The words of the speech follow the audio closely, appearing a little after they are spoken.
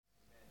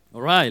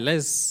All right,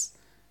 let's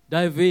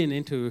dive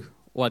into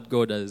what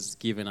God has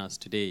given us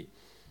today.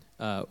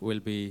 We'll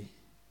be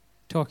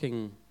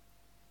talking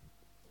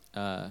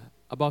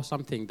about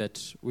something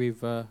that we've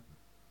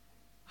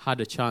had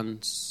a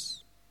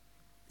chance,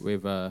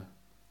 we've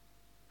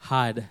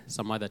had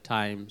some other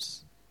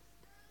times.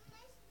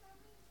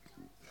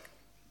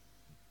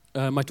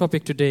 My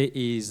topic today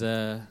is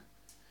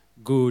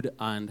good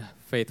and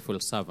faithful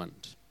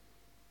servant.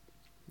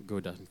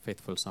 Good and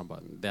faithful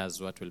servant. That's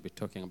what we'll be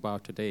talking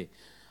about today.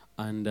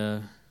 And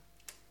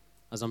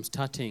as I'm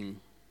starting,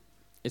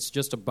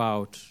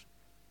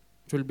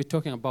 we'll be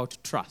talking about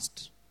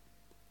trust.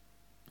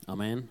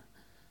 Amen.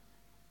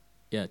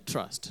 Yeah,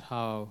 trust.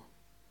 How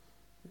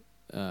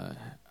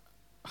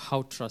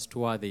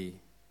trustworthy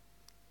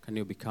can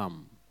you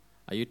become?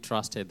 Are you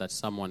trusted that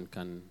someone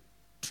can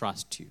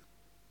trust you?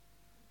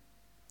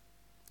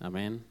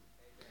 Amen.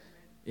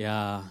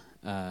 Yeah.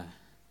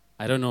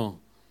 I don't know.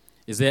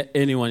 Is there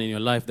anyone in your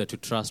life that you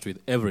trust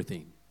with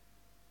everything?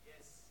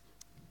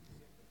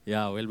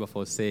 Yeah,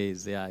 Wilberforce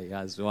says, he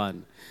has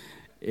one.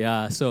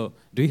 Yeah, so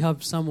do you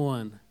have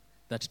someone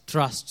that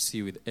trusts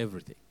you with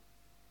everything?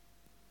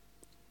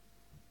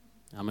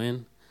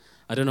 Amen.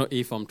 I don't know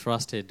if I'm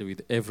trusted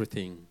with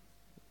everything,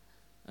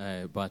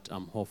 but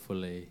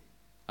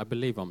I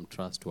believe I'm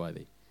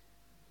trustworthy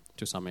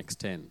to some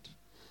extent.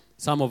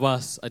 Some of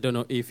us, I don't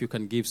know if you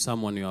can give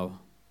someone your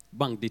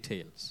bank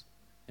details.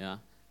 Yeah,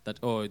 that,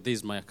 this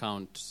is my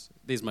account,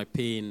 this is my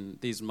PIN,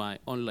 this is my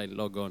online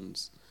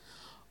logons.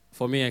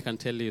 For me, I can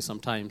tell you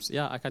sometimes,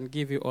 I can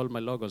give you all my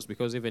logos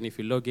because even if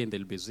you log in,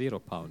 there'll be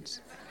 £0.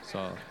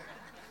 So,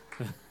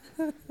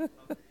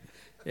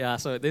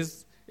 so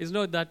this is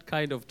not that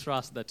kind of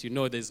trust that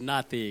there's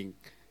nothing.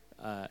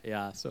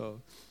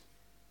 So,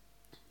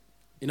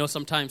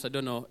 sometimes I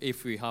don't know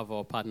if we have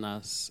our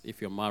partners, if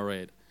you're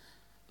married,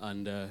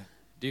 and do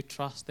you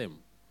trust them?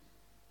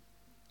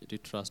 Do you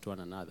trust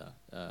one another?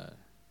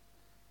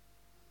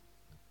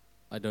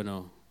 I don't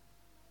know.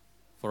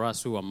 For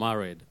us who are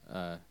married,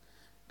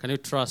 can you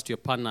trust your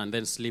partner and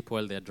then sleep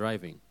while they're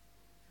driving?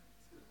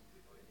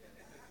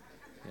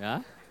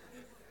 Yeah?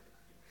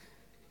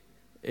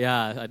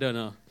 Yeah, I don't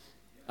know.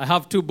 I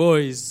have two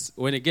boys.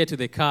 When they get to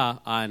the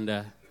car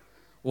and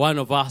one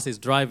of us is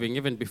driving,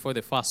 even before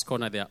the first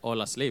corner, they are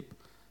all asleep.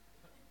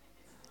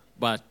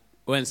 But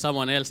when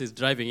someone else is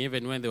driving,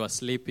 even when they were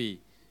sleepy,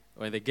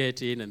 when they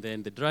get in and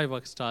then the driver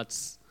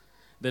starts,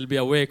 they'll be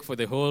awake for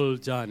the whole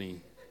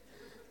journey.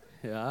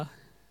 Yeah?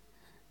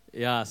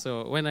 Yeah,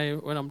 so when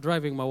I'm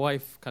driving, my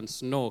wife can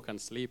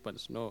sleep and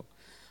snore.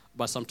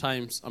 But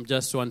sometimes I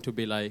just want to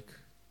be like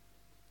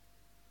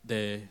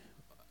the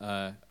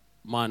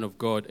man of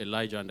God,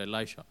 Elijah and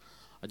Elisha.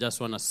 I just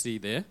want to see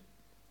the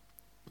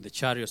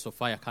chariots of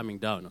fire coming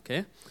down,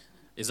 okay?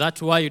 Is that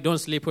why you don't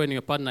sleep when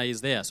your partner is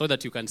there? So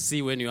that you can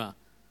see when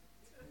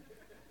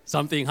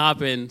something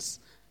happens.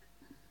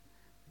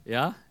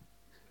 Yeah?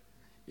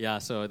 Yeah,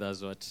 so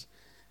that's what.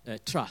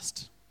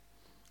 Trust.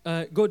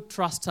 God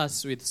trusts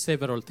us with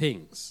several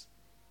things.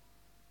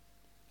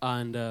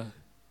 And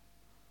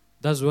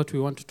that's what we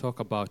want to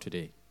talk about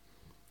today.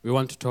 We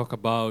want to talk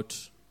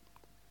about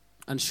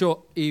and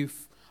show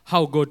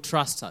how God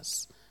trusts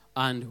us.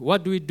 And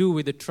what do we do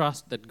with the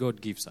trust that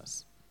God gives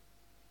us?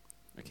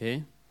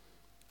 Okay?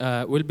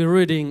 We'll be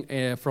reading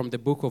from the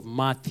book of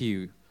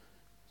Matthew,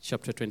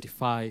 chapter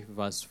 25,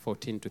 verse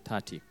 14 to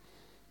 30.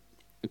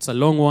 It's a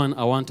long one.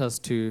 I want us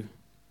to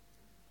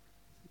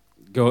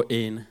go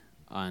in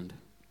and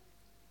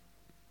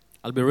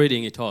I'll be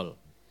reading it all.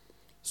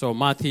 So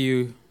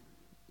Matthew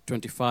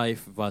 25,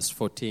 verse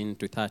 14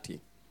 to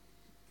 30.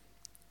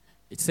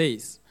 It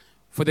says,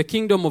 "For the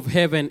kingdom of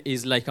heaven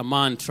is like a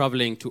man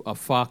traveling to a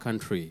far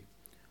country,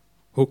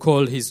 who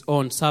called his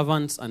own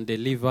servants and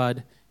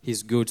delivered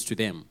his goods to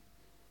them.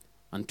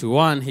 And to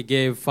one he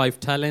gave 5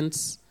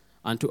 talents,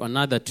 and to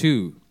another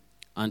 2,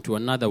 and to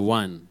another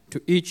 1,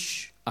 to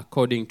each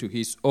according to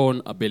his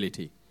own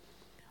ability.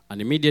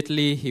 And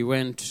immediately he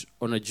went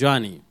on a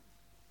journey.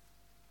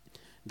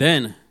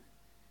 Then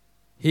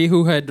he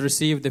who had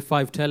received the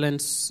 5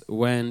 talents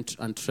went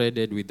and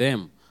traded with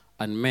them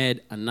and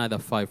made another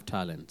 5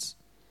 talents.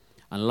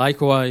 And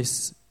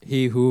likewise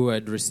he who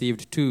had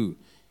received 2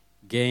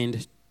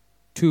 gained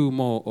 2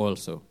 more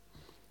also.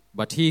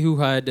 But he who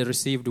had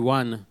received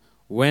 1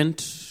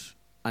 went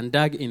and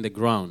dug in the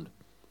ground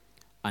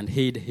and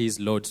hid his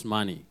Lord's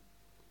money.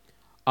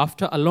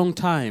 After a long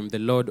time the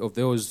Lord of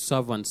those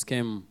servants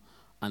came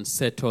and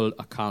settled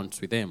accounts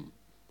with them.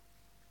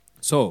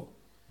 So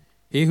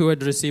he who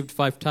had received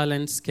 5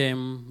 talents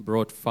came,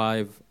 brought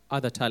 5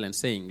 other talents,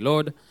 saying,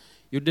 Lord,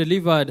 you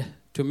delivered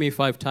to me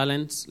 5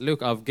 talents.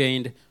 Look, I've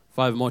gained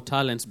 5 more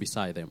talents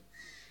beside them.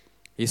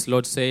 His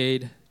Lord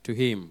said to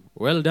him,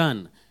 Well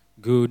done,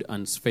 good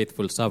and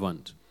faithful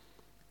servant.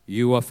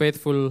 You are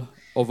faithful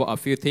over a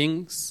few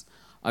things.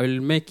 I will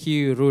make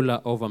you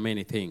ruler over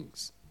many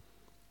things.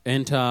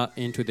 Enter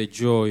into the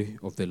joy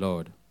of the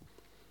Lord.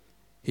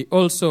 He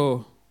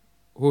also,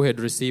 who had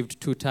received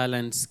 2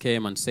 talents,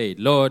 came and said,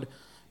 Lord,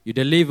 you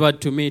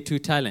delivered to me 2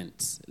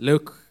 talents.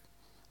 Look,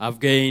 I've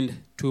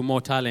gained 2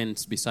 more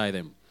talents beside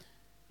them.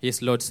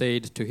 His Lord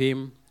said to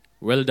him,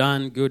 "Well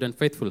done, good and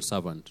faithful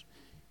servant.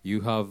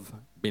 You have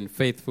been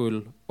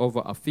faithful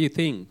over a few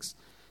things.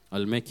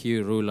 I'll make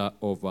you ruler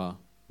over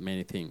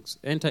many things.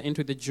 Enter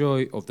into the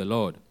joy of the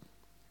Lord."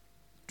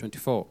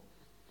 24.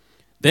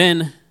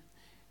 Then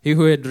he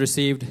who had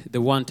received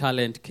the 1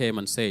 talent came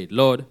and said,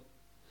 "Lord,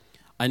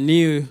 I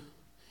knew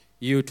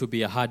you to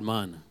be a hard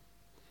man,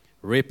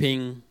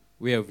 reaping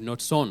where you have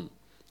not sown,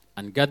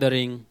 and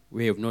gathering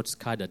where you have not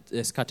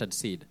scattered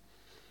seed.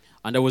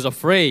 And I was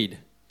afraid,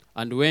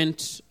 and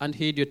went and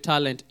hid your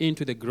talent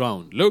into the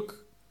ground.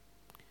 Look,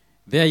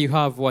 there you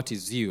have what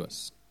is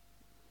yours."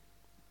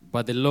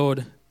 But the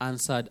Lord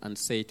answered and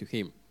said to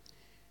him,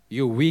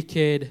 "You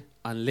wicked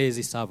and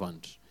lazy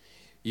servant,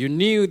 you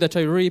knew that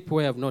I reap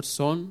where I have not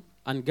sown,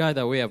 and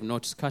gather where I have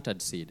not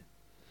scattered seed.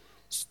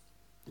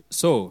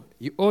 So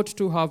you ought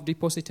to have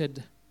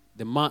deposited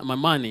my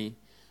money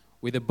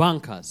with the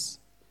bankers,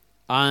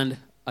 and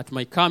at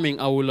my coming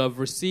I will have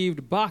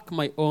received back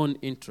my own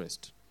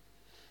interest.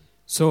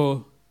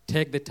 So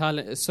take the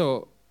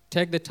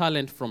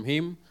talent from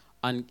him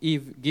and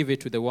give it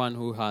to the one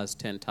who has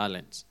 10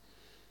 talents.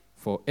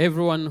 For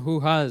everyone who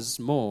has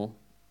more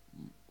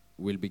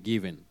will be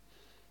given,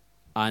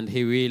 and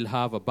he will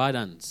have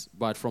abundance.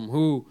 But from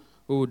who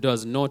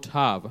does not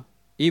have,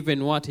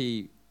 even what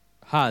he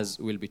has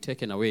will be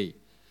taken away.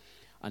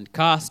 And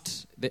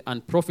cast the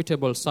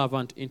unprofitable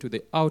servant into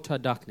the outer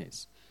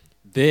darkness.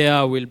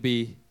 There will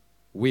be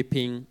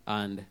weeping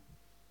and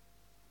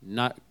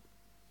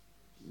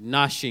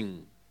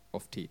gnashing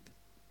of teeth."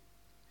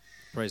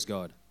 Praise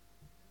God.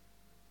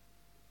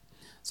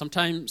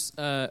 Sometimes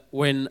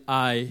when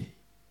I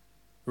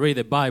read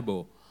the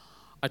Bible,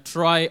 I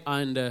try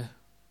and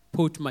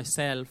put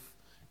myself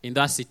in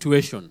that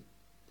situation.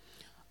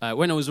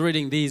 When I was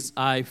reading these,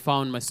 I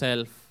found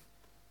myself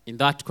in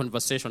that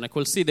conversation. I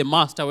could see the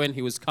master when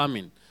he was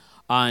coming,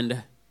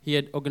 and he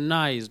had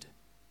organized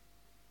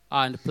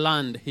and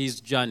planned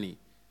his journey,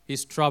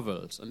 his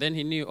travels. And then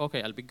he knew,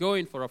 okay, I'll be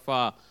going for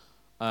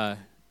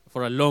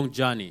a long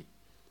journey.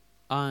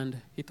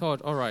 And he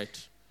thought, all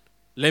right,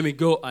 let me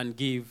go and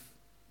give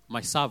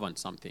my servant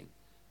something.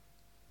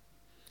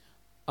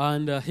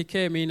 And he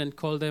came in and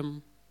called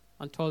them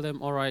and told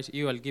them, all right,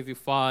 I'll give you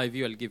 5,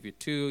 I'll give you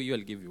 2,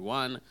 I'll give you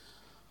 1,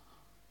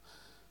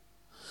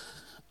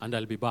 and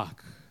I'll be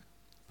back.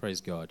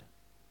 Praise God.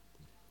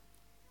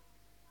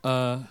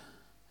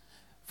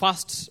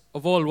 First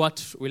of all,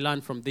 what we learn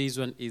from this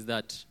one is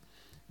that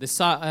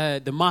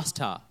the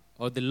master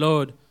or the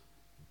Lord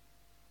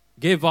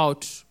gave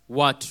out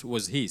what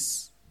was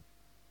his.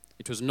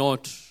 It was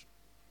not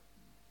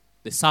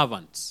the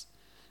servant's.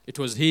 It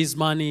was his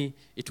money.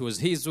 It was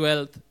his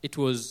wealth. It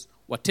was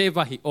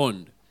whatever he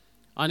owned.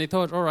 And he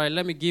thought, all right,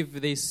 let me give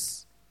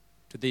this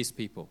to these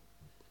people.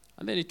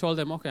 And then he told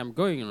them, okay, I'm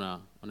going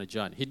on a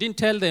journey. He didn't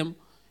tell them,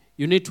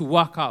 you need to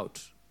work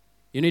out.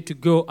 You need to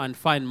go and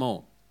find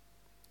more.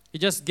 He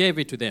just gave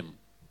it to them.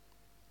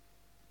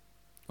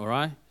 All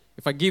right?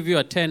 If I give you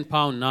a 10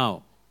 pound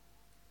now,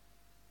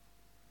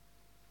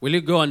 will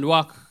you go and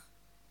work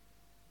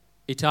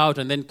it out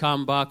and then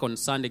come back on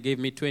Sunday, give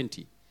me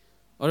 20?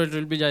 Or it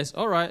will be just,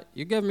 all right,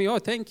 you gave me, oh,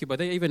 thank you, but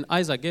then even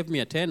Isaac gave me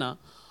a tenner,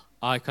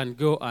 I can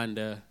go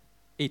and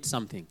eat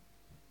something.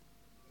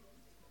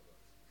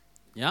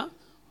 Yeah?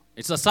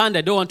 It's a Sunday,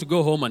 I don't want to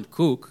go home and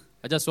cook.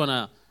 I just want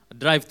to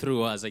drive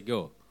through as I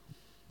go.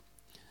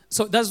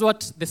 So that's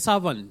what the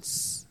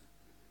servants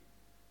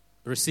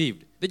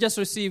received. They just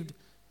received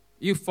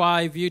you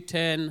 5, you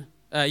 10,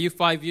 you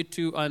 5, you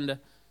 2, and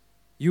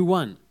you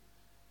 1.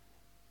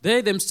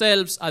 They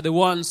themselves are the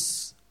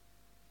ones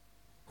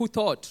who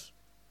thought.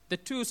 The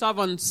two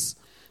servants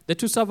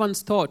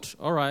thought,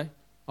 all right,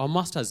 our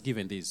master has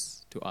given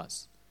this to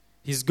us.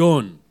 He's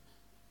gone.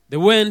 They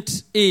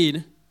went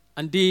in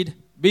and did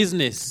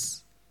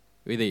business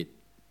with it.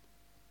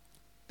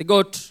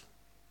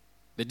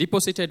 They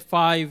deposited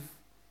 5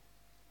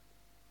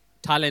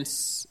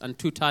 talents and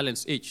 2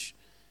 talents each.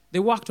 They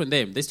worked on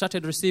them. They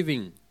started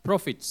receiving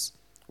profits,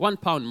 1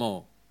 pound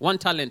more, 1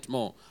 talent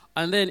more.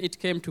 And then it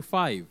came to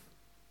 5.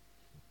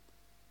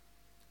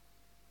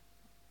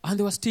 And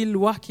they were still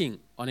working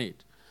on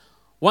it.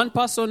 One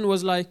person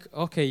was like,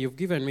 okay, you've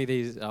given me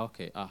this.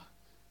 Okay,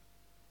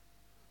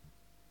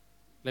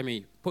 let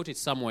me put it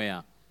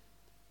somewhere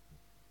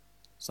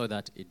so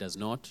that it does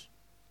not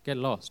get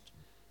lost.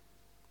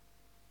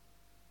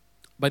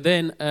 But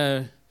then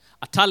a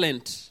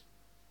talent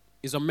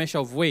is a measure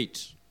of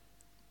weight.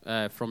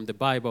 From the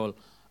Bible,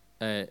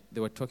 they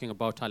were talking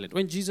about talent.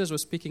 When Jesus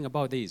was speaking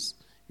about this,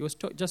 he was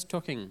just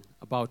talking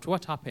about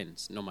what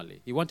happens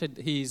normally. He wanted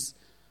his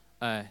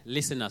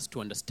listeners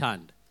to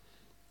understand.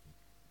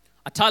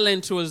 A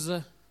talent was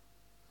a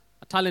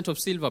talent of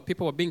silver.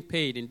 People were being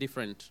paid in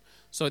different.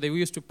 So they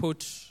used to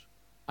put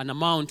an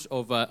amount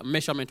of a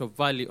measurement of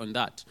value on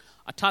that.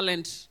 A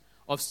talent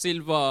of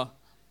silver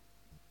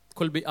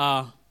could be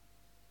a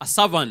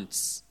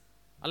servant's,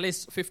 at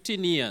least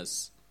 15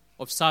 years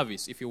of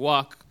service. If you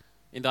work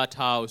in that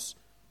house,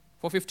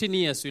 for 15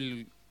 years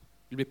you'll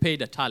be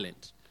paid a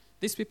talent.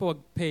 These people were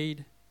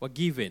paid were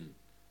given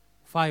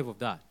 5 of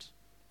that.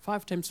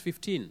 5 times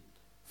 15.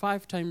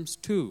 5 times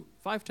 2.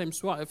 5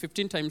 times 1.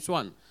 15 times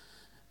 1.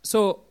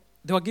 So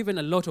they were given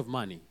a lot of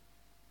money.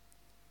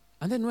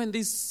 And then when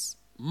this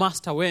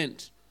master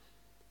went,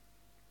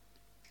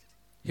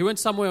 he went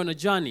somewhere on a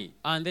journey,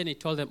 and then he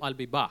told them, I'll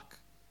be back.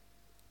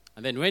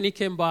 And then when he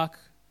came back,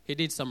 he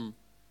did some,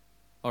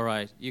 all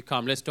right, you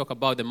come, let's talk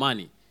about the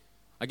money.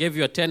 I gave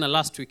you a tenner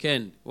last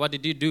weekend. What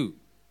did you do?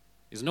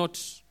 It's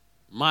not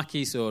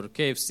Marquis or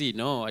KFC.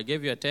 No, I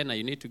gave you a tenner.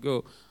 You need to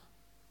go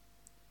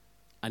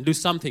and do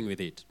something with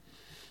it.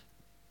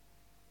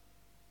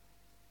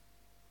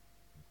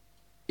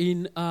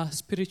 In a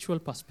spiritual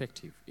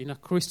perspective, in a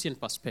Christian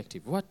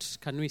perspective, what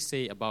can we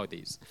say about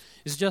this?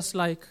 It's just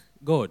like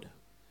God.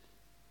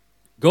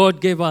 God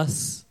gave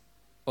us,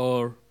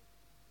 or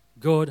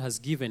God has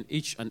given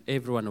each and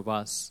every one of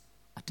us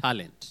a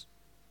talent.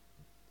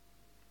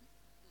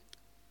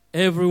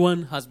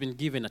 Everyone has been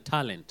given a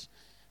talent.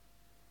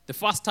 The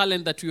first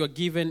talent that we were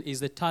given is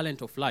the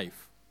talent of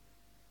life.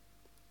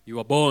 You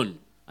were born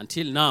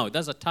until now.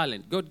 That's a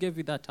talent. God gave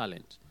you that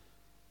talent,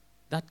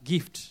 that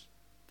gift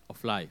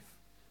of life.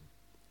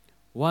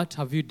 What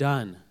have you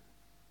done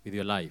with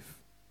your life?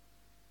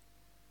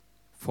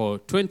 For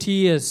 20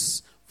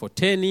 years, for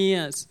 10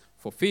 years,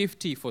 for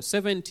 50, for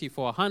 70,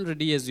 for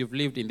 100 years you've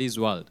lived in this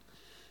world.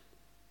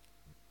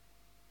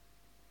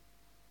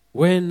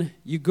 When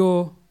you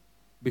go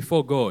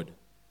before God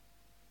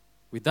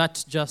with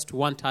that just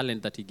one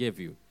talent that he gave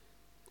you,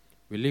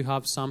 will you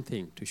have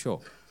something to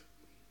show?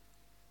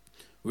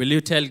 Will you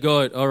tell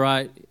God, all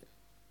right,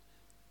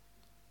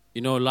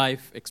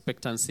 life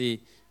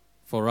expectancy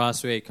for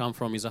us where I come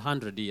from is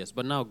 100 years.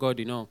 But now, God,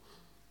 you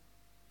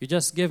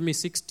just gave me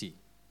 60.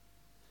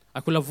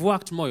 I could have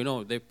worked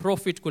more, the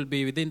profit could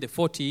be within the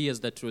 40 years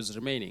that was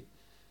remaining.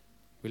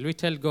 Will we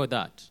tell God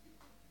that?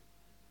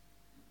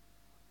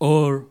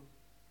 Or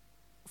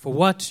for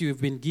what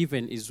you've been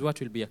given is what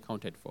will be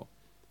accounted for?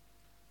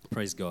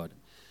 Praise God.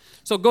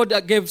 So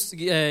God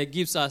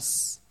gives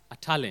us a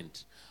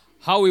talent.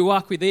 How we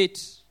work with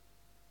it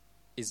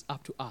is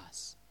up to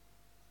us.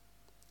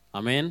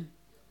 Amen.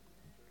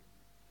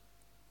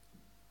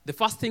 The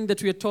first thing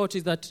that we are taught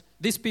is that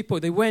these people,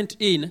 they went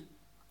in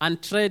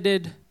and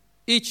traded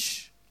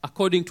each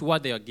according to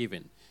what they are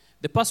given.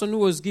 The person who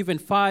was given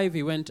 5,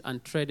 he went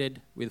and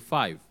traded with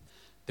 5.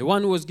 The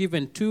one who was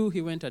given 2, he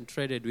went and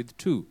traded with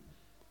 2.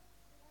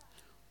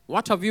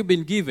 What have you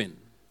been given?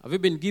 Have you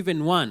been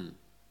given 1,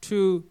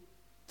 2,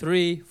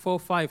 3, 4,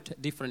 5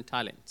 different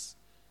talents?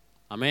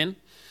 Amen?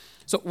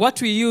 So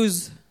what we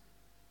use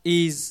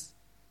is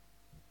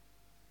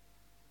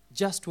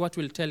just what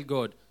will tell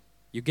God,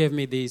 you gave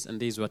me this and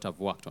this is what I've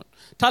worked on.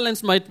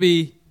 Talents might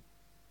be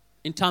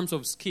in terms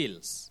of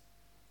skills,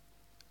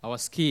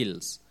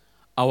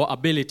 our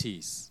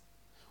abilities,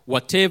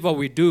 whatever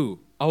we do,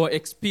 our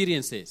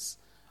experiences,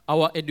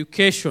 our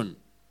education.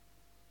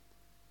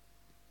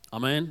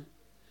 Amen.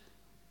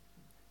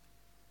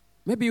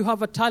 Maybe you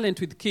have a talent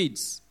with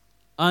kids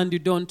and you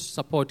don't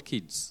support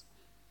kids.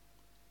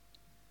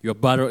 You're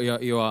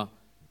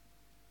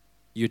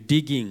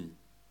digging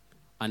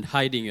and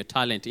hiding your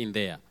talent in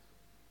there.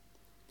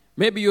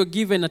 Maybe you're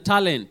given a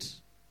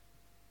talent.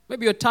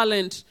 Maybe your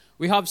talent,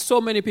 we have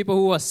so many people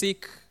who are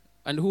sick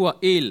and who are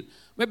ill.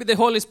 Maybe the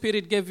Holy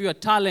Spirit gave you a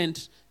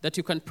talent that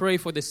you can pray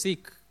for the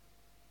sick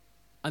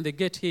and they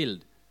get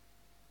healed.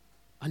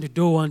 And you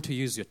don't want to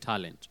use your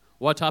talent.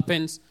 What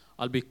happens?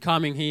 I'll be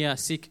coming here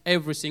sick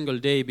every single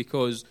day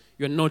because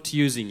you're not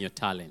using your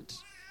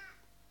talent.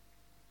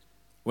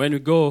 When we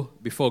go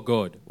before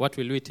God, what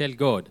will we tell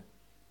God?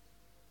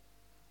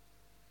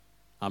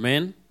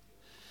 Amen?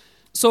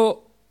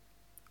 So,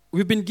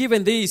 we've been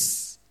given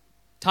these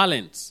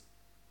talents.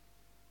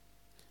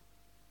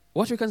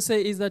 What we can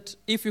say is that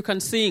if you can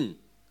sing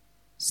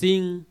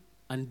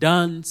and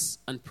dance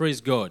and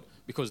praise God,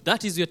 because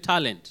that is your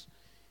talent,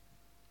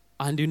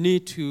 and you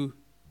need to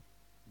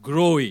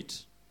grow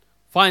it.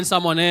 Find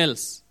someone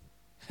else,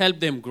 help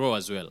them grow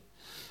as well.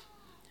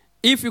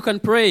 If you can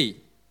pray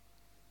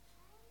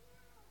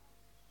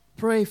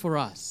for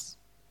us.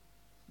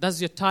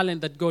 That's your talent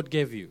that God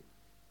gave you.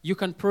 You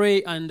can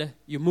pray and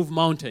you move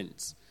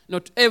mountains.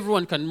 Not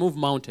everyone can move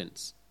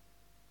mountains.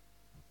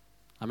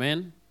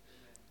 Amen?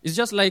 It's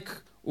just like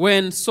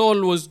when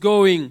Saul was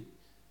going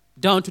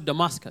down to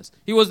Damascus.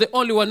 He was the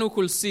only one who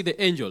could see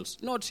the angels,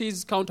 not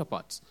his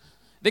counterparts.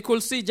 They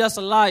could see just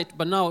a light,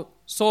 but now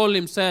Saul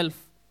himself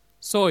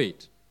saw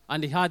it,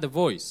 and he heard the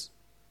voice.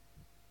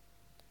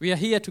 We are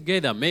here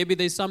together. Maybe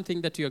there's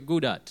something that you're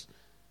good at.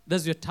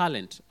 That's your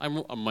talent. I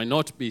might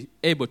not be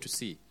able to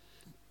see.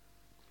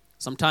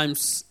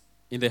 Sometimes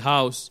in the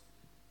house,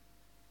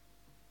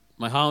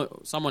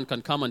 someone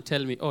can come and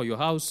tell me, oh, your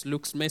house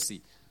looks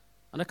messy.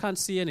 And I can't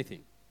see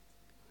anything.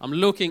 I'm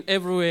looking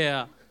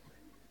everywhere.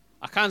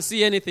 I can't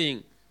see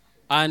anything.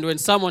 And when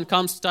someone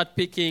comes to start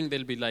picking,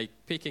 they'll be like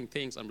picking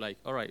things. I'm like,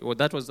 all right, well,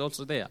 that was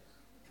also there.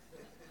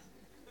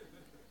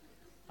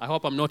 I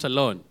hope I'm not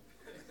alone.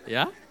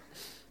 Yeah?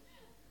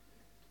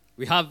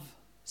 We have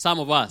some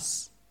of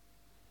us.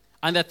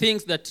 And there are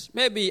things that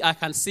maybe I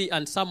can see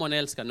and someone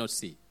else cannot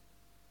see.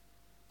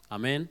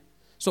 Amen?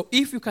 So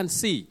if you can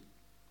see,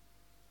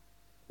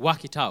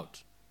 work it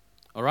out.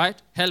 All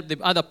right? Help the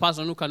other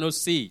person who cannot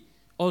see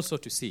also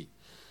to see.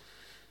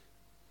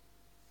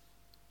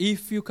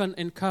 If you can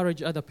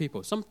encourage other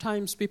people.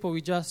 Sometimes people,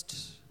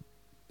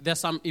 there are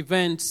some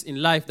events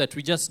in life that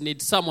we just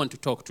need someone to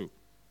talk to.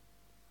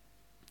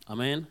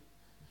 Amen?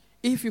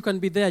 If you can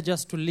be there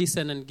just to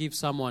listen and give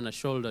someone a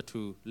shoulder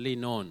to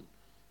lean on,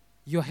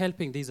 you're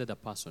helping this other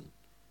person.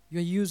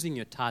 You're using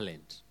your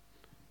talent.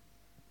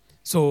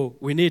 So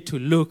we need to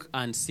look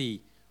and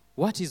see,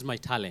 what is my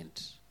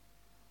talent?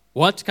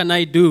 What can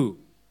I do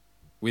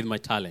with my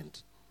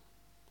talent?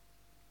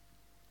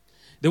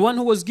 The one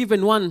who was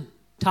given one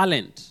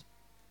talent,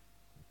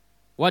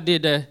 what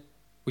did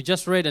we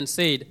just read and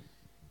said?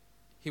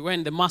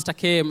 When the master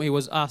came, he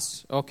was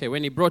asked, okay,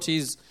 when he brought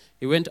he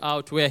went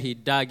out where he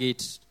dug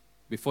it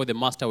before the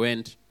master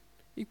went.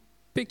 He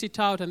picked it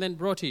out and then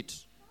brought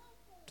it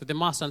to the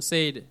master and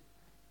said,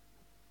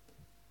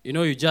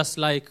 you just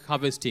like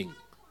harvesting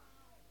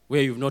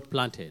where you've not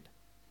planted.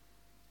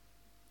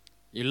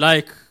 You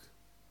like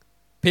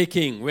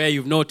picking where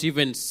you've not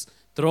even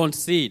thrown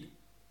seed.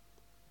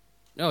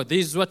 No,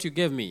 this is what you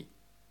gave me.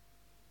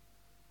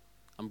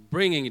 I'm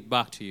bringing it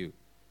back to you.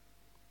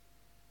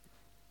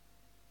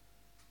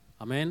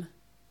 Amen?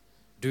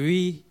 Do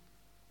we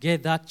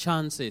get that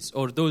chances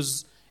or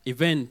those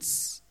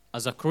events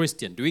as a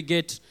Christian? Do we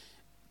get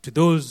to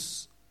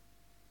those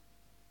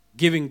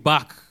giving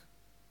back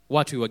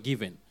what we were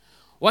given?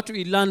 What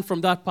we learn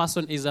from that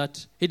person is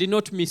that he did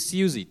not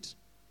misuse it.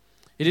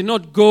 He did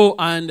not go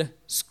and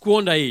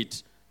squander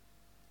it.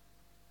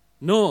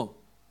 No,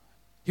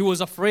 he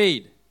was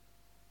afraid.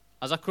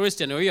 As a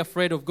Christian, are we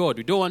afraid of God?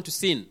 We don't want to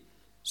sin.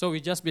 So we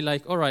just be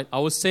like, all right, I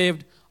was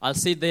saved. I'll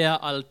sit there.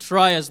 I'll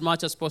try as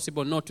much as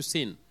possible not to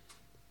sin.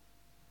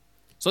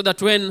 So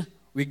that when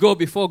we go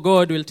before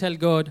God, we'll tell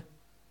God,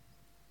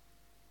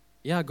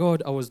 yeah,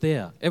 God, I was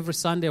there. Every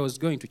Sunday I was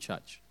going to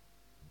church.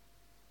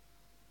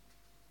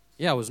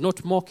 Yeah, I was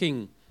not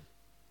mocking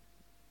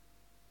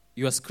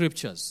your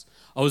scriptures.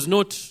 I was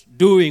not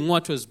doing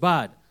what was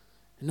bad.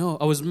 No,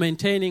 I was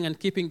maintaining and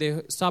keeping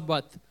the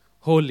Sabbath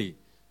holy.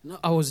 No,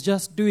 I was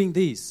just doing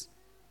this.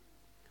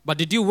 But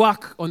did you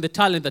work on the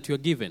talent that you were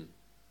given?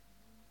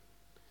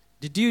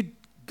 Did you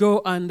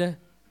go and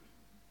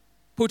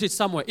put it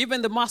somewhere?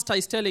 Even the master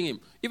is telling him,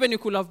 even you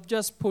could have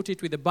just put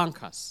it with the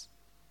bankers.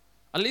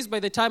 At least by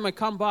the time I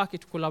come back,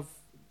 it could have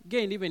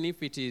gained, even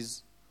if it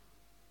is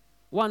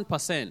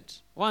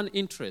 1%, one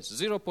interest,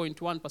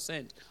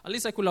 0.1%. At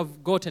least I could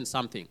have gotten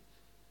something.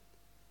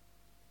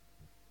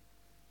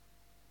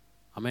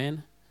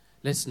 Amen?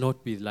 Let's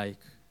not be like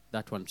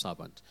that one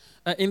servant.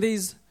 In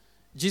these,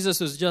 Jesus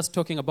was just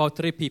talking about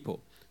 3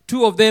 people.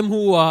 2 of them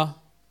who were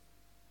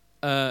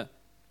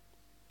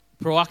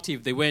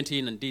proactive, they went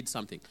in and did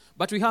something.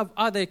 But we have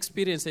other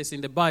experiences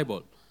in the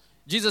Bible.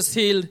 Jesus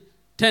healed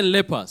 10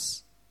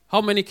 lepers.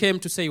 How many came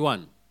to say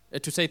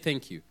to say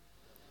thank you?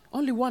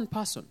 Only one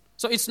person.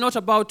 So it's not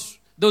about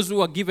those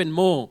who are given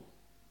more.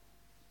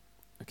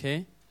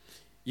 Okay?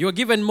 You are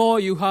given more,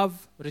 you have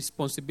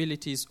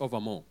responsibilities over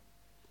more.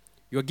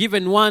 You are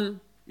given one,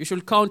 you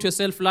should count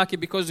yourself lucky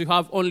because you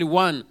have only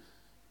one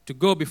to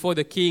go before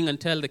the king and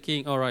tell the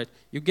king, all right,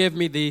 you gave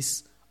me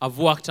this, I've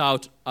worked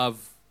out,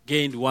 I've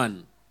gained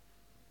 1.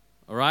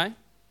 All right?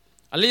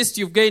 At least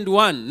you've gained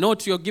 1,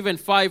 not you're given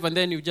 5 and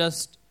then you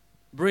just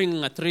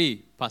bring a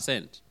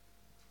 3%.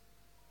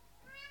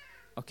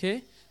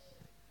 Okay?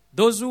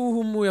 Those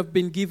whom we have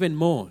been given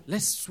more,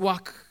 let's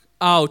work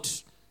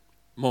out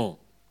more.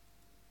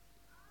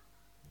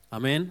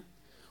 Amen?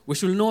 We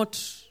should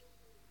not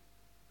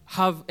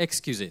have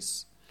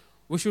excuses.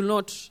 We should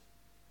not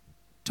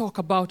talk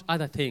about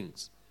other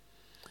things.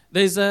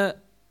 There's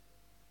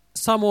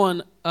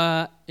someone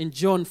in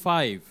John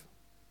 5.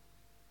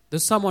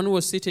 There's someone who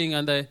was sitting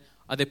at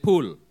the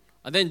pool.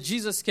 And then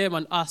Jesus came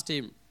and asked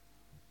him,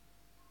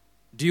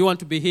 do you want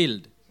to be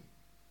healed?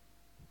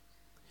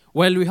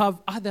 Well, we have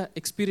other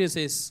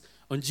experiences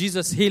on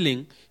Jesus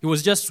healing. He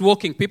was just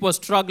walking. People were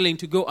struggling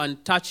to go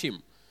and touch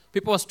him.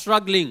 People were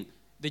struggling.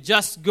 They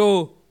just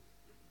go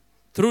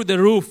through the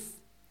roof.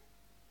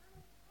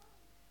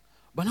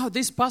 But now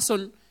this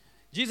person,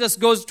 Jesus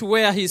goes to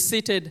where he's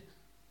seated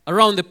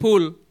around the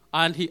pool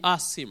and he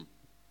asks him,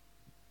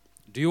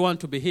 do you want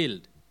to be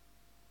healed?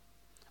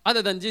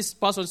 Other than this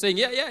person saying,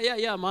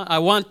 yeah, man, I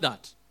want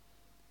that.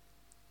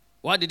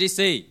 What did he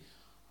say?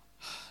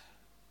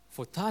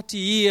 For 30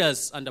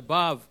 years and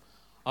above,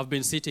 I've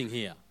been sitting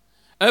here.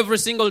 Every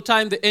single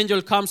time the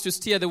angel comes to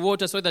stir the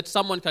water so that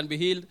someone can be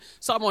healed,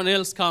 someone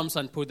else comes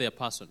and put their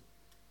person.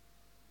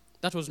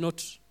 That was not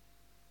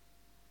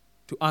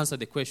to answer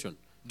the question.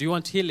 Do you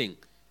want healing?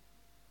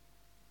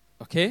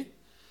 Okay?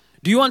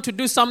 Do you want to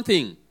do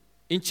something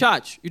in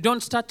church? You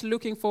don't start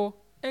looking for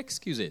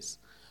excuses.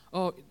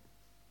 Oh,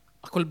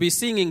 I could be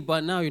singing,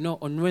 but now,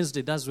 on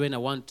Wednesday, that's when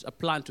I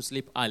plan to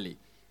sleep early.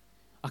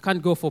 I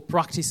can't go for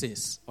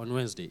practices on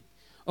Wednesday.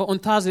 Or on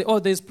Thursday,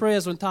 there's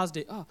prayers on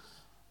Thursday.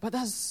 But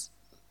that's...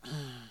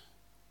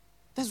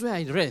 That's where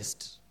I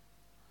rest.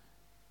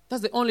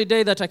 That's the only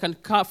day that I can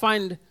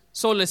find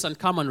solace and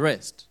come and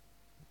rest.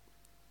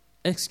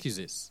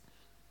 Excuses.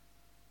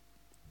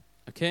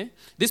 Okay?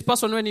 This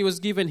person, when he was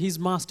given his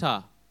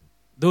master,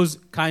 those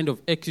kind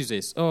of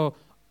excuses. Oh,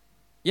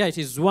 yeah, it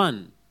is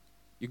one.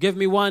 You gave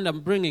me one,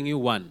 I'm bringing you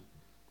one.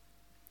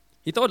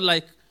 He thought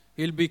like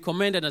he'll be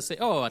commended and say,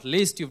 oh, at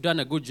least you've done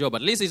a good job.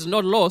 At least it's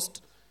not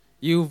lost.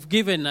 You've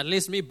given at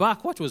least me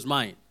back what was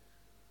mine.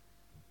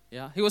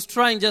 Yeah, he was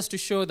trying just to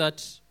show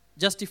that,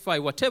 justify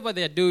whatever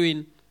they're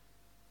doing,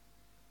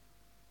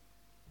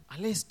 at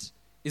least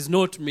is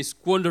not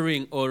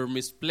misquandering or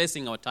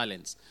misplacing our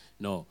talents.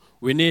 No,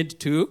 we need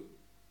to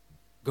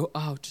go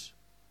out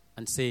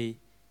and say,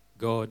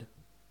 God,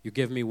 you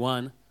gave me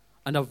one,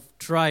 and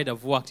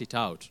I've worked it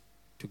out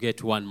to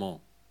get one more.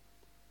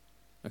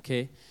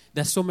 Okay?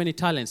 There's so many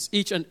talents.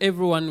 Each and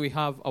every one we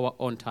have our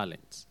own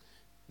talents.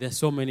 There's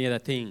so many other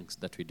things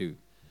that we do.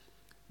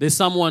 There's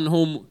someone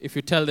whom, if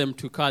you tell them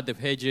to cut the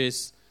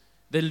hedges,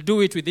 they'll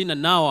do it within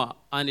an hour,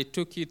 and it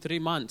took you 3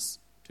 months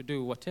to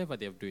do whatever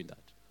they're doing that.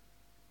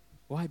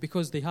 Why?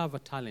 Because they have a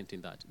talent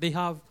in that. They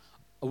have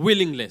a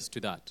willingness to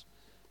that.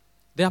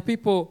 There are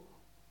people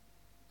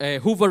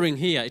hoovering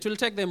here. It will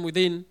take them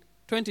within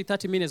 20,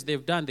 30 minutes,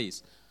 they've done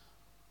this.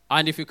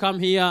 And if you come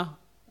here,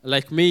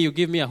 like me, you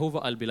give me a hoover,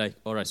 I'll be like,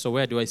 all right, so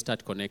where do I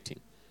start connecting?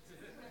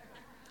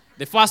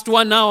 The first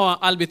 1 hour,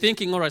 I'll be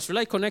thinking, all right, should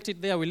I connect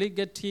it there? Will it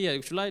get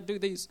here? Should I do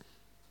this?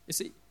 You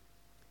see?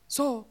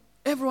 So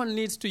everyone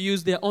needs to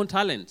use their own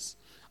talents.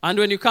 And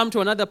when you come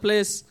to another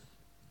place,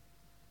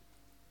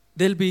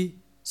 there'll be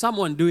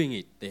someone doing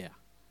it there.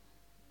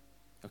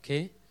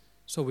 Okay?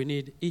 So we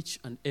need each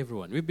and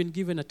everyone. We've been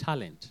given a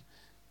talent.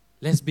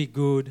 Let's be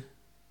good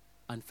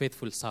and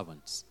faithful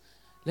servants.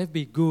 Let's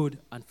be good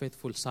and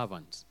faithful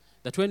servants.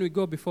 That when we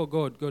go before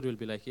God, God will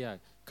be like, yeah,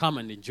 come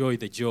and enjoy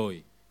the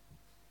joy.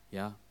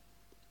 Yeah?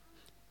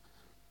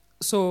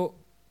 So,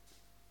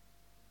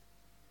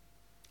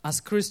 as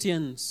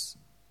Christians,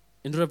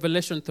 in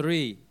Revelation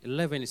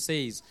 3:11 it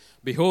says,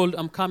 behold,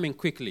 I'm coming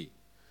quickly.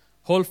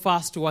 Hold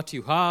fast to what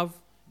you have,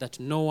 that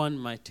no one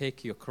might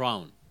take your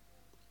crown.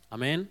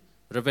 Amen?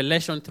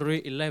 Revelation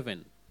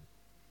 3:11.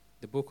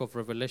 The book of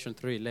Revelation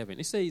 3:11.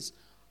 It says,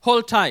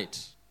 hold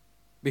tight.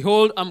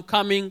 Behold, I'm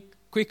coming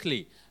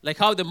quickly. Like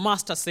how the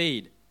master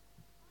said,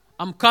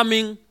 I'm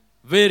coming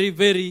very,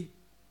 very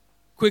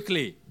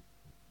quickly.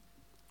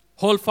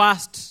 Hold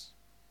fast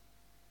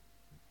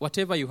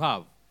whatever you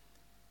have,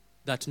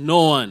 that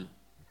no one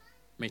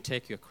may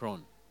take your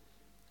crown.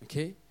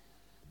 Okay?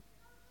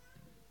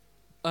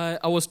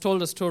 I was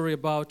told a story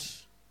about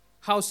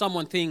how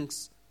someone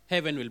thinks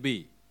heaven will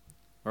be.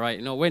 All right?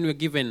 You know, when we're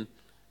given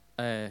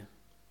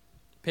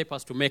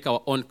papers to make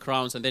our own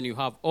crowns, and then you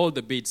have all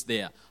the beads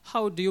there.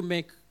 How do you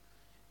make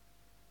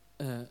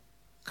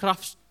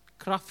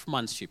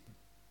craftsmanship?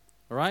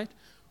 All right?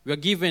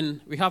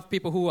 We have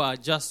people who are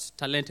just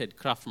talented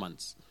craftsmen.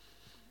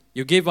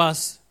 You give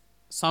us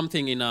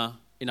something in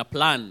a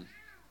plan.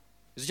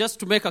 It's just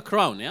to make a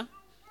crown, yeah?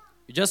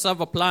 You just have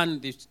a plan.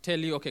 They tell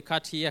you, okay,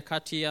 cut here,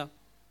 cut here.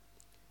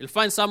 You'll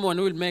find someone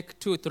who will make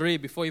 2, 3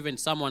 before even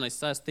someone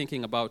starts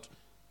thinking about,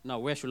 now,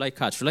 where should I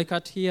cut? Should I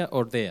cut here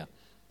or there?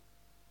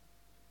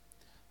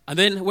 And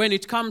then when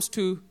it comes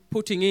to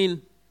putting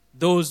in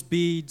those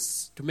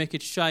beads to make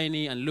it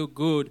shiny and look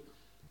good,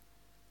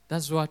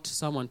 that's what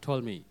someone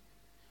told me.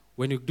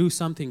 When you do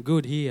something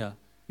good here,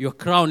 your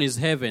crown is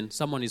heaven,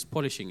 someone is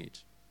polishing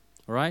it.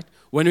 All right?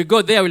 When we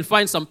go there, we'll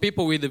find some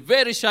people with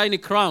very shiny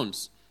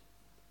crowns.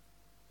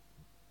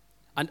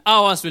 And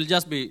ours will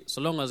just be, so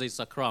long as it's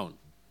a crown.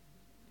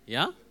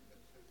 Yeah?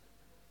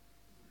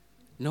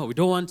 No, we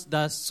don't want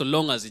that so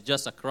long as it's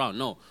just a crown.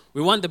 No,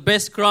 we want the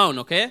best crown,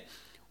 okay?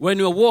 When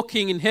you're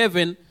walking in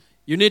heaven,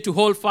 you need to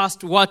hold fast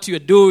to what you're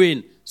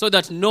doing so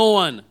that no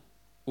one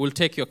will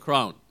take your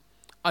crown.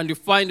 And you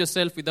find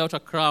yourself without a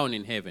crown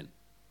in heaven.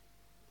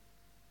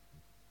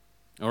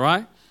 All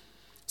right?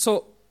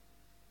 So,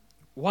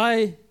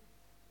 why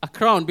a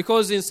crown?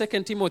 Because in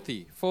 2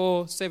 Timothy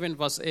 4:7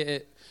 verse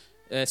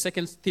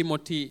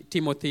 2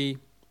 Timothy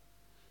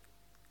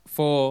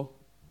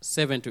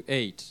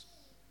 4:7-8,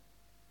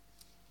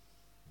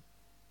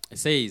 it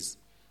says,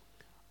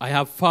 I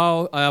have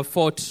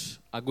fought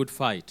a good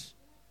fight.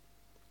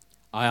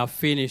 I have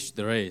finished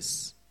the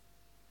race.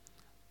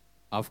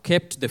 I've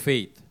kept the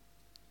faith.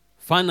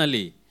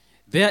 Finally,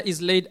 there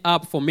is laid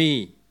up for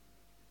me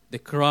the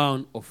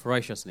crown of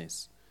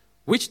righteousness,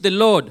 which the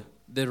Lord,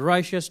 the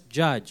righteous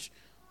judge,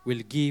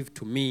 will give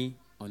to me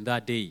on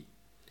that day.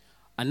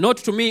 And not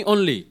to me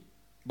only,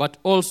 but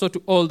also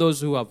to all those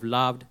who have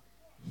loved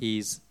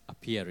his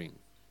appearing.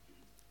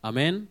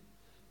 Amen.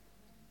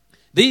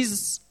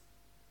 This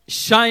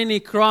shiny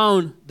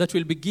crown that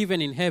will be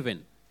given in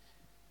heaven,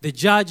 the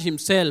judge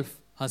himself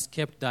has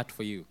kept that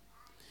for you.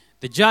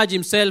 The judge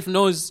himself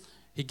knows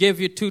he gave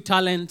you 2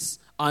 talents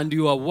and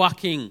you are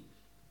working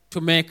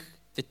to make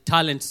the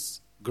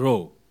talents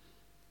grow.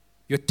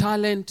 Your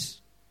talent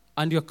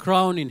and your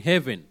crown in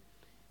heaven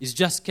is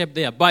just kept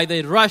there by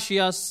the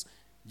righteous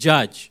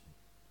judge.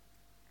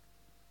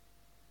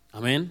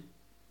 Amen.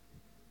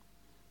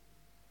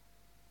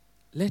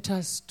 let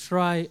us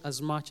try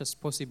as much as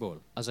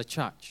possible as a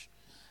church.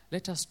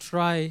 Let us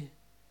try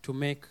to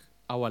make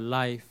our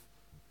life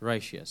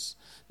righteous.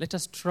 Let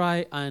us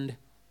try and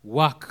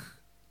work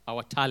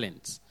our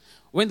talents.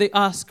 When they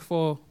ask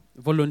for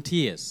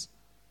volunteers,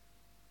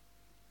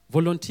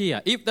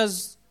 volunteer. If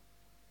that's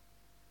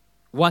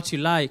what you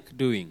like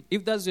doing,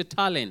 if that's your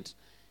talent,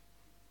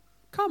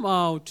 come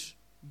out,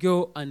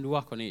 go and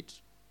work on it.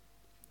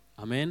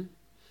 Amen.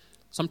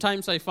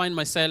 Sometimes I find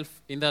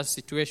myself in that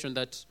situation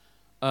that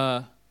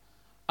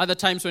other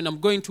times when I'm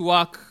going to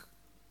work,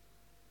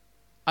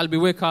 I'll be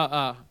wake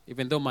up,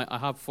 even though I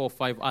have 4 or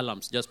 5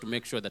 alarms just to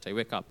make sure that I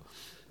wake up.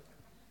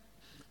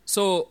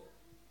 So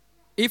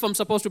if I'm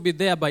supposed to be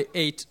there by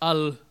 8,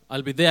 I'll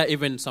be there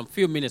even some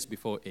few minutes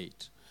before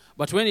 8.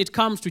 But when it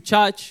comes to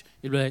church,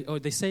 you'll be like, oh,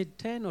 they said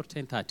 10 or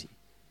 10:30.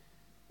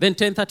 Then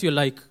 10:30, you're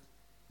like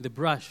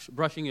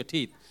brushing your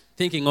teeth,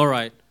 thinking, all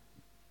right,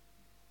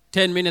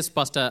 10 minutes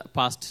past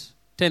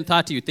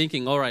 10:30, you're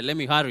thinking, all right, let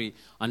me hurry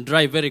and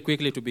drive very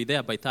quickly to be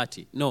there by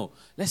 30. No,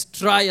 let's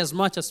try as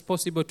much as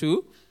possible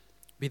to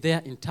be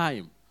there in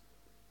time.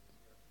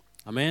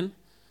 Amen?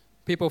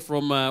 People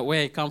from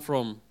where I come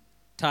from,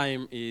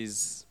 time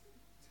is...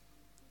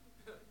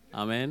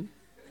 Amen?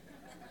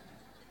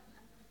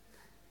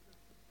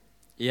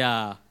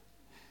 Yeah.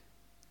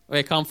 Where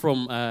I come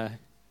from, I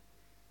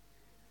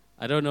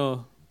don't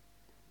know.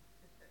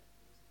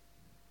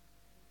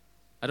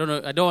 I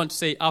don't want to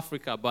say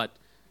Africa, but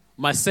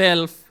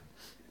myself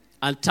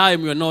and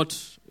time, you're not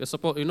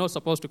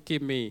supposed to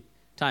keep me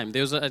time.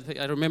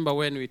 I remember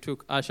when we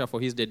took Asher for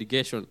his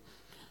dedication,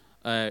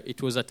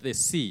 it was at the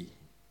sea,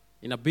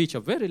 in a beach, a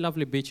very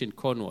lovely beach in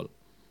Cornwall.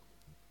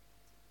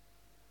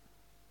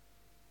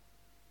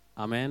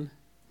 Amen.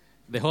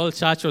 The whole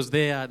church was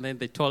there, and then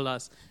they told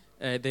us,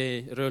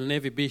 the Royal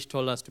Navy Beach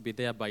told us to be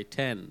there by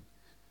 10.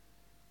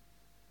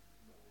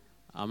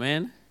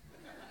 Amen.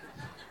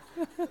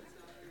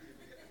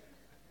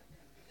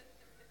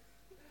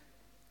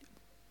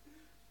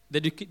 The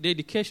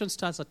dedication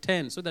starts at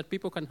 10 so that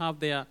people can have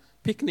their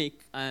picnic,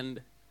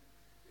 and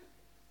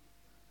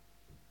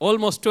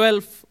almost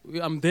 12,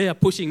 I'm there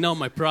pushing now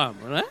my pram,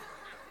 all right?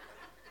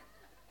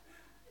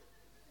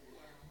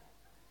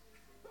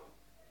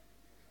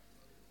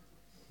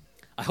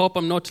 I hope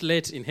I'm not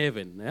late in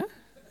heaven. Yeah?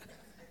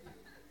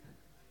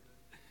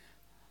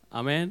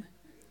 Amen?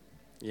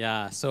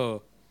 Yeah,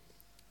 so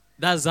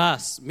that's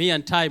us. Me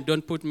and time,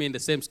 don't put me in the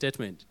same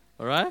statement,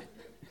 all right?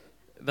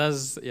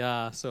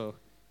 So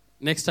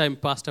next time,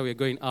 Pastor, we're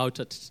going out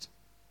at,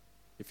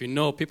 if you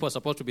know people are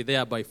supposed to be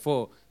there by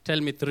 4,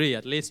 tell me 3.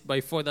 At least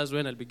by 4, that's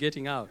when I'll be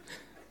getting out.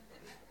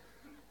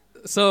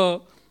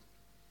 So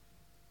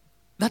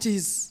that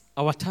is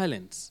our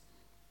talents.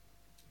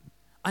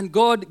 And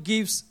God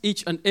gives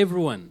each and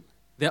everyone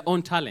their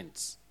own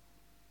talents.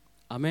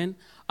 Amen.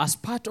 As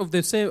part of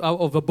the same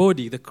of a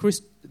body, the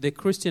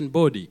Christian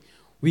body,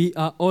 we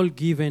are all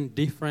given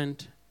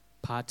different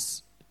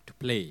parts to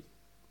play.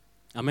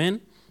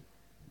 Amen.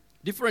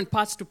 Different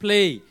parts to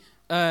play.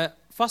 1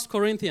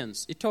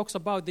 Corinthians, it talks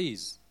about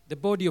this, the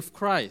body of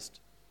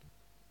Christ.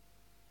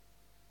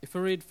 If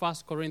you read 1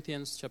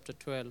 Corinthians chapter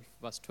 12,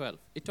 verse 12,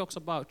 it talks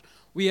about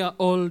we are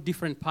all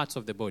different parts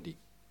of the body.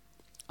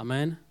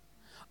 Amen.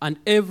 And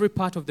every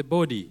part of the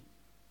body,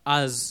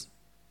 as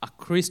a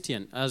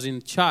Christian, as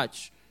in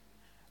church,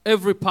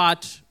 every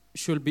part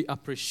should be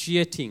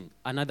appreciating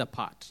another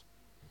part.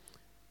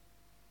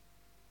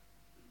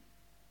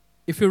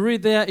 If you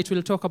read there, it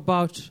will talk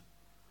about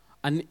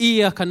an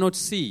ear cannot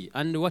see,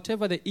 and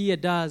whatever the ear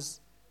does,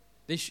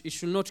 it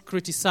should not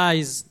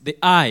criticize the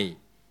eye.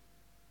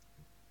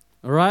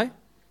 All right?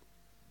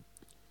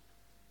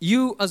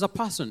 You as a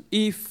person,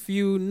 if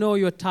you know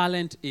your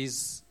talent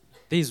is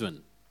this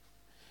one,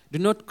 do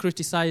not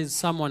criticize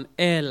someone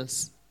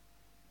else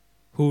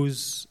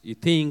whose you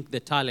think the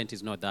talent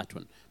is not that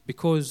one,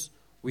 because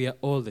we are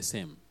all the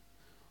same.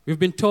 We've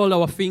been told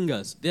our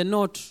fingers, they're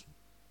not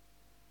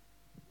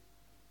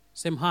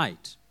same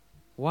height.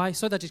 Why?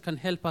 So that it can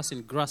help us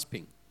in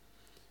grasping.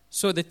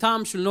 So the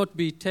thumb should not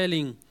be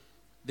telling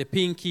the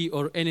pinky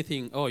or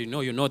anything, oh,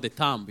 you're not the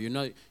thumb.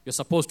 You're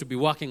supposed to be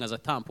working as a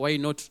thumb. Why are you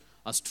not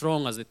as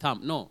strong as the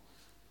thumb? No.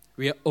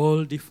 We are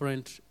all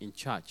different in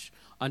church.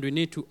 And we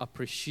need to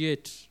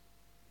appreciate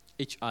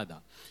each other.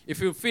 If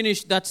you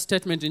finish that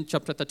statement in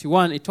chapter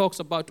 31, it talks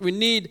about we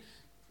need,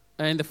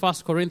 in the 1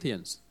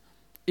 Corinthians,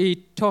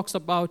 it talks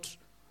about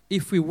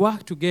if we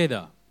work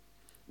together,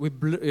 we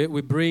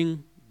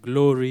bring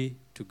glory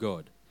to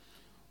God.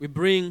 We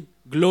bring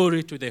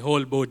glory to the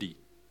whole body.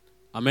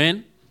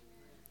 Amen?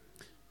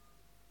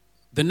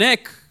 The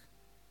neck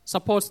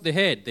supports the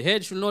head. The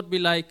head should not be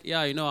like,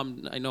 I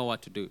know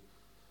what to do.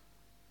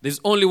 There's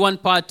only one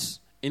part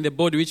in the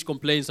body which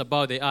complains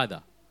about the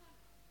other.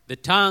 The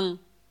tongue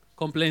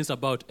complains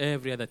about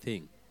every other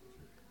thing.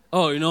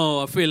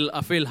 I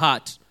feel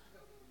hurt.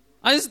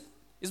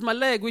 It's my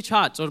leg which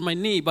hurts, or my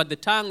knee, but the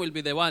tongue will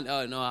be the one,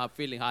 I'm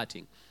feeling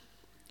hurting.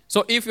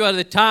 So if you are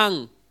the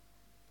tongue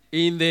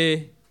in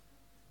the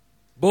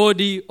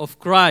body of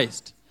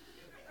Christ,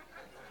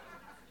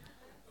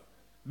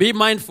 Be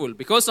mindful,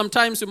 because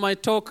sometimes you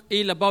might talk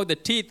ill about the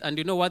teeth, and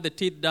you know what the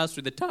teeth does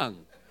to the tongue.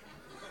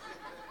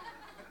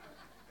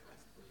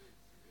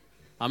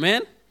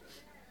 Amen?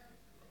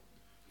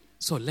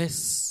 So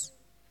let's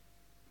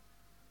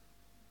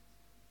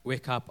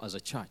wake up as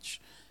a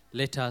church.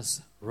 Let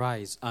us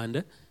rise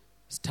and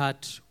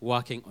start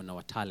working on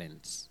our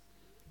talents.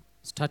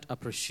 Start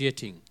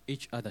appreciating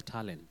each other's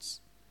talents.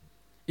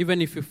 Even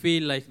if you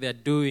feel like they're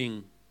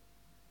doing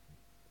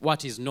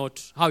what is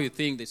not how you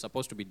think they're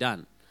supposed to be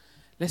done,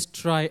 let's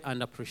try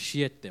and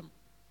appreciate them.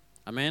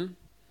 Amen?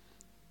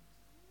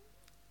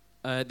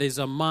 There's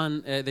a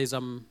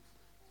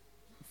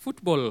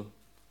football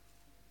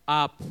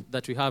app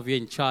that we have here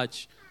in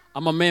church.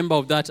 I'm a member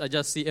of that. I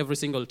just see every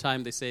single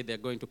time they say they're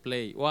going to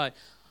play. Why?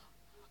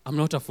 I'm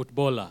not a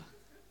footballer.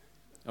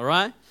 All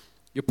right?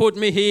 You put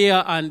me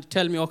here and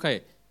tell me,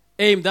 okay,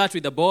 aim that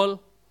with the ball,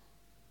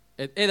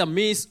 either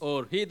miss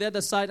or hit the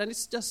other side, and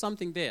it's just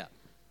something there.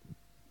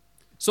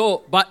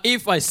 So, but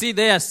if I see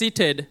they are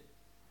seated,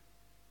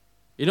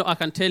 I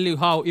can tell you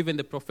how even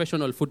the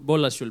professional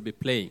footballers should be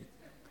playing.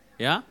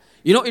 Yeah?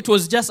 It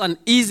was just an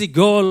easy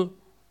goal.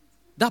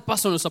 That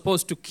person was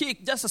supposed to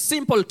kick, just a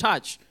simple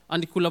touch,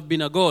 and it could have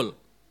been a goal.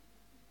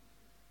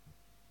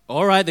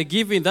 All right, they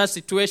give in that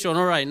situation,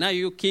 all right, now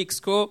you kick,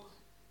 score.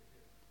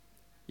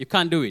 You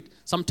can't do it.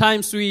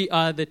 Sometimes we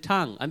are the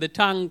tongue, and the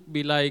tongue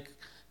be like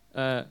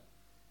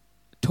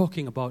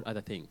talking about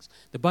other things.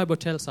 The Bible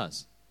tells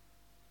us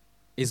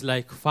it's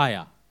like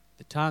fire.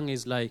 The tongue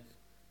is like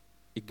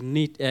it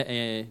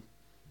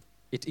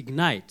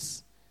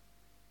ignites.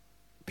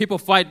 People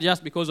fight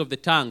just because of the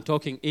tongue,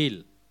 talking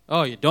ill.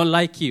 Oh, you don't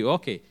like you.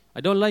 Okay,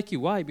 I don't like you.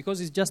 Why? Because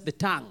it's just the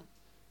tongue.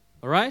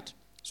 All right?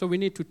 So we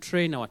need to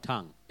train our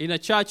tongue. In a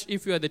church,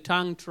 if you are the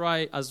tongue,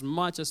 try as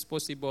much as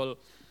possible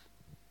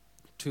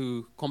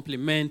to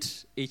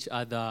compliment each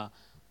other,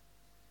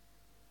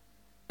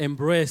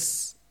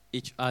 embrace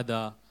each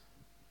other,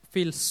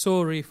 feel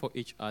sorry for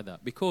each other.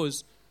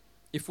 Because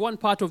if one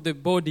part of the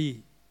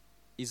body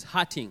is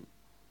hurting,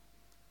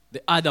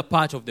 the other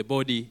part of the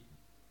body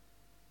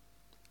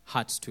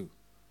hurts too.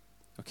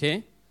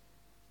 Okay?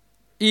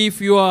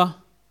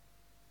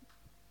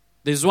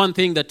 There's one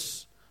thing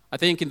that I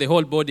think in the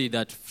whole body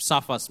that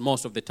suffers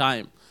most of the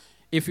time.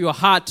 If you are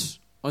hurt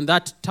on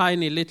that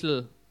tiny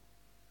little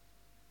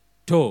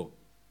toe,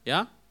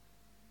 yeah?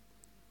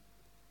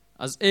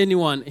 Has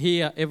anyone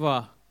here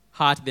ever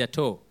hurt their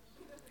toe?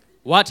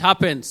 What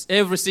happens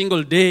every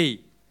single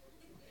day?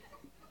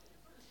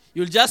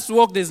 You'll just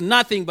walk, there's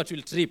nothing but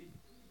you'll trip.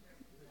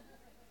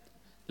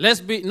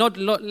 Let's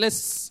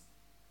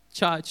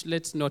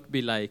not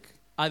be like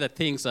other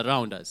things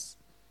around us.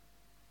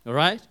 All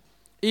right?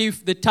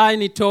 If the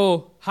tiny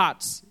toe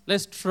hurts,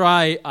 let's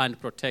try and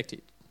protect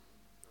it.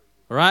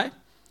 All right?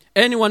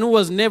 Anyone who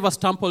has never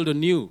stumbled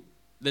on you,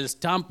 they'll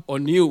stamp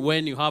on you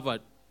when you have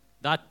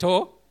that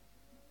toe.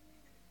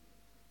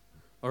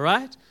 All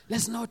right?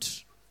 Let's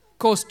not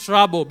cause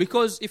trouble,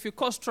 because if you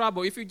cause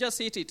trouble, if you just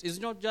hit it, it's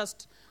not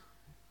just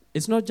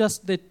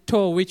the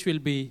toe which will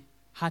be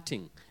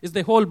hurting. It's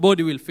the whole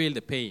body will feel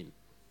the pain.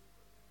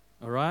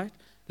 All right?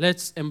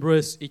 Let's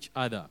embrace each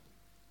other.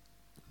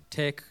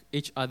 Take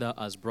each other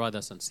as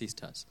brothers and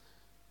sisters.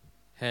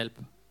 Help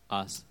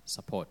us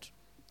support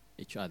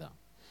each other.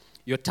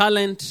 Your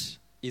talent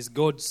is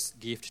God's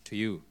gift to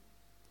you.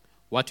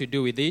 What you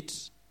do with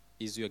it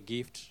is your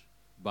gift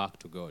back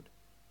to God.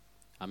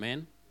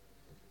 Amen?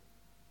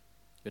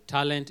 Your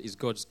talent is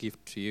God's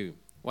gift to you.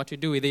 What you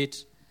do with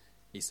it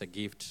is a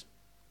gift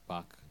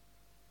back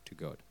to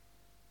God.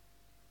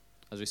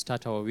 As we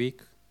start our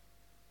week,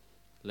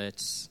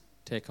 let's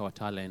take our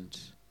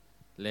talent.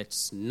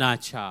 Let's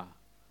nurture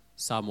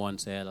someone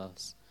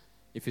else.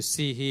 If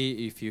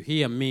you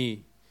hear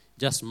me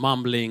just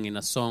mumbling in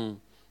a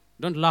song,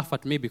 don't laugh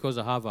at me because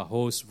I have a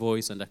hoarse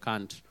voice and I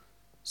can't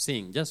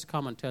sing. Just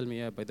come and tell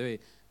me, by the way,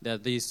 there are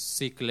these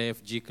C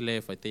clef, G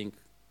clef, I think,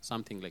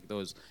 something like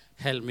those.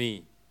 Help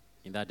me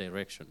in that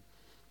direction.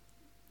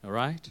 All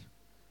right?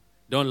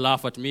 Don't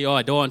laugh at me. Oh,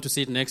 I don't want to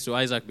sit next to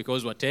Isaac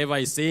because whatever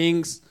he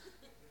sings.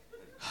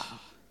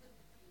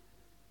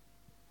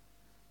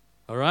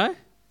 All right?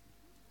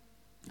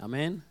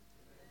 Amen.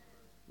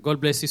 God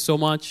bless you so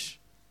much.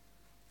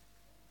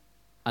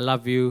 I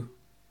love you.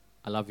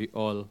 I love you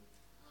all.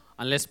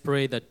 And let's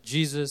pray that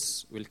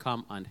Jesus will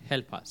come and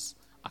help us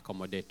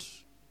accommodate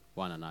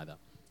one another.